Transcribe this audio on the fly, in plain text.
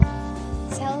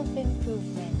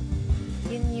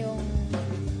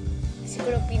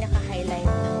siguro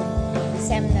pinaka-highlight ng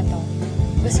SEM na to.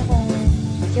 Gusto kong,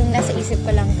 yung nasa isip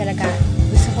ko lang talaga,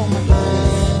 gusto kong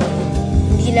mag-improve.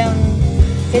 Hindi lang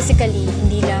physically,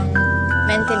 hindi lang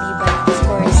mentally, but of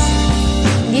course,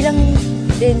 hindi lang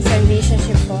din sa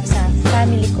relationship ko, sa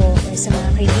family ko, or sa mga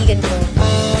kaibigan ko,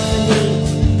 kundi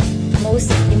most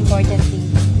importantly,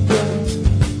 yung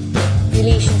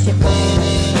relationship ko.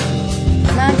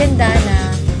 Maganda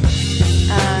na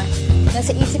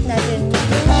nasa isip natin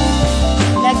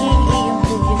laging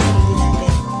i-improve yung sarili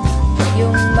natin.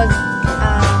 Yung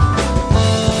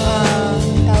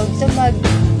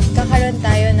magkakaroon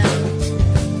tayo ng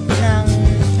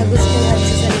kagustuhan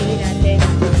sa sarili natin.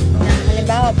 Na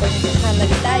halimbawa, pag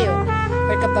nagkakamali tayo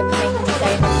or kapag may hindi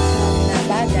tayo nagustuhan na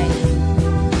bagay,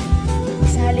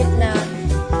 sa halip na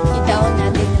i-down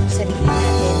natin yung sarili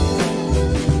natin,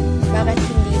 bakit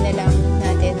hindi na lang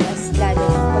natin mas lalo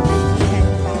ng pagbibigyan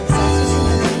para sa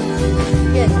susunod?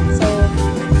 Yun. So,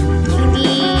 hindi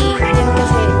yun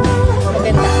kasi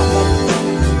maganda kapag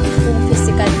kung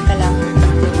physical ka lang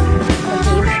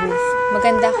mag-i-improve.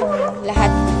 Maganda kung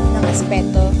lahat ng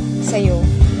aspeto sa'yo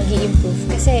mag-i-improve.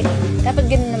 Kasi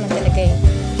dapat ganun naman talaga eh.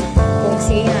 Kung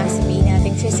sige nga, sabihin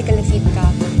natin physically fit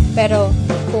ka, pero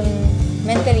kung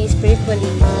mentally, spiritually,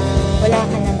 wala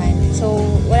ka naman. So,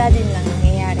 wala din lang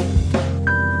nangyayari.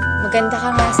 Maganda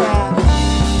ka nga sa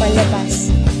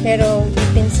palabas, pero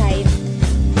deep inside,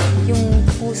 yung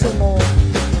puso mo,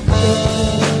 yung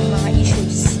mga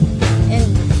issues. And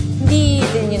hindi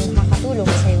din yun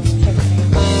makakatulong sa'yo, syempre.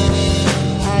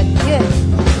 At yun,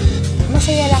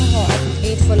 masaya lang ako at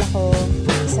grateful ako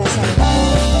sa sarili ko.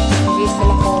 Grateful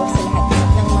ako sa lahat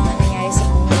ng mga nangyari sa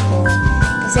buhay ko.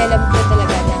 Kasi alam ko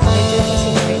talaga na may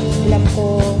secret. Alam ko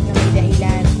na may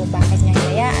dahilan kung bakit niya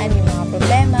hinayaan yung mga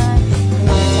problema, yung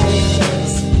mga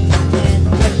challenges. And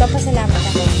nagpapasalamat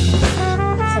ako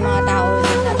sa mga tao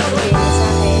na nagbigay niya sa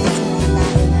akin, sa mga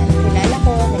tao na nakilala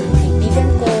ko, naging kaibigan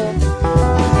ko.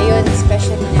 Ayun,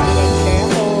 especially na i-share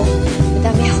ako.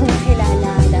 Madami akong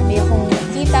nakilala, dami akong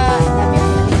nakita, dami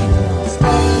akong nakikinig ng mga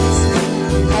stories.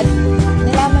 At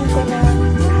nalaman ko na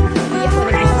hindi ako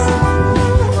nag-iisa.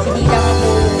 Hindi lang ako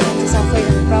yung suffer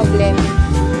ng problem.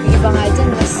 Yung iba nga dyan,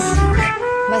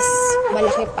 mas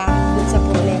malaki pa dun sa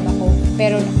problema ko.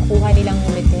 Pero nakukuha nilang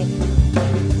ngumiti.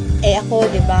 Eh ako,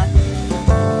 diba,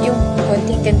 yung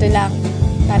konting ganito lang,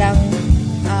 parang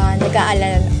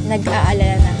nag-aalala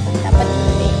na ako. Dapat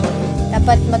hindi.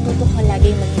 Dapat matuto ka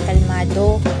laging maging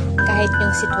kalmado kahit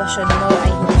yung sitwasyon mo ay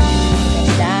hindi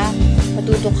maganda.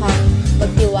 Matuto kang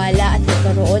magtiwala at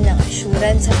magkaroon ng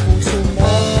assurance sa puso mo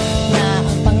na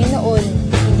ang Panginoon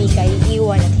hindi ka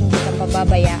iiwan at hindi ka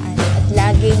pababayaan at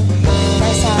laging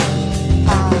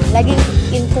laging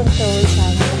in control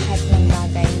siya ng lahat ng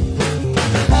bagay.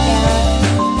 Kaya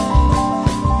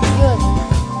yun,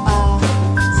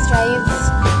 strive to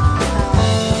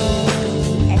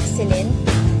be excellent.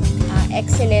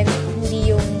 Excellent,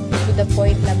 hindi yung to the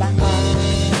point na baka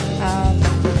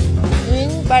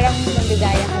yun parang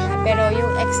magagaya ka na, pero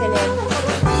yung excellent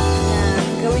na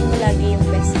gawin mo lagi yung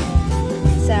best mo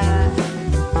sa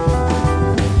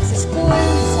school,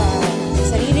 sa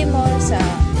sarili mo,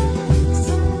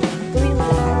 gawin mo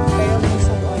lahat, pero most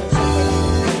of all, syempre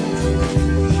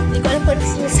hindi ko alam kung ano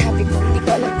sinasabi ko, hindi ko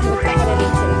alam kung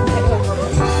magkakarelate sila, pero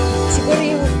siguro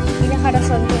yung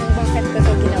pinakarason kung bakit ko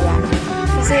ito ginawa,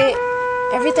 kasi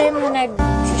every time na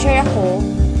nag-share ako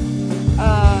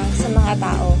sa mga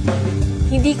tao,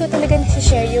 hindi ko talaga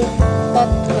nasi-share yung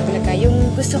thought ko talaga,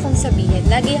 yung gusto kong sabihin.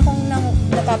 Lagi akong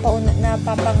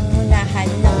napapangunahan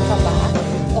ng kaba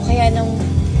o kaya nung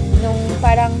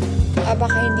parang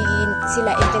baka hindi na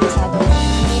sila interesado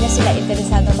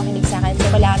makinig sa akin. So,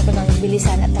 kailangan ko nang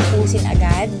bilisan at tapusin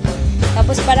agad.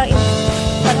 Tapos parang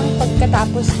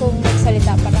pagkatapos kong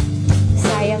magsalita, parang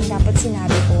sayang, dapat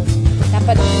sinabi ko.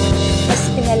 Dapat mas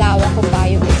pinalawa ko pa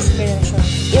yung explanation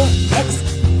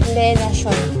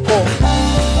ko.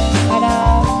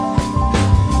 Para,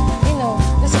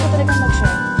 gusto ko talagang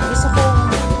mag-share. Gusto kong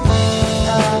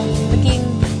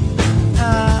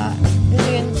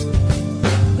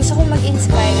gusto kong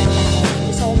mag-inspire ng tao.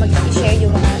 Gusto kong mag-share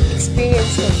yung mga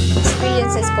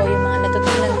experiences ko, yung mga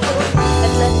natutunan ko,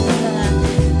 at lahat ng mga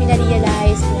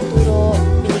pinag-realize, pinaturo,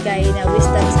 binigay na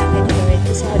wisdom sa akin ni Lord.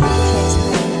 Gusto ko dito share sa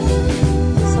akin.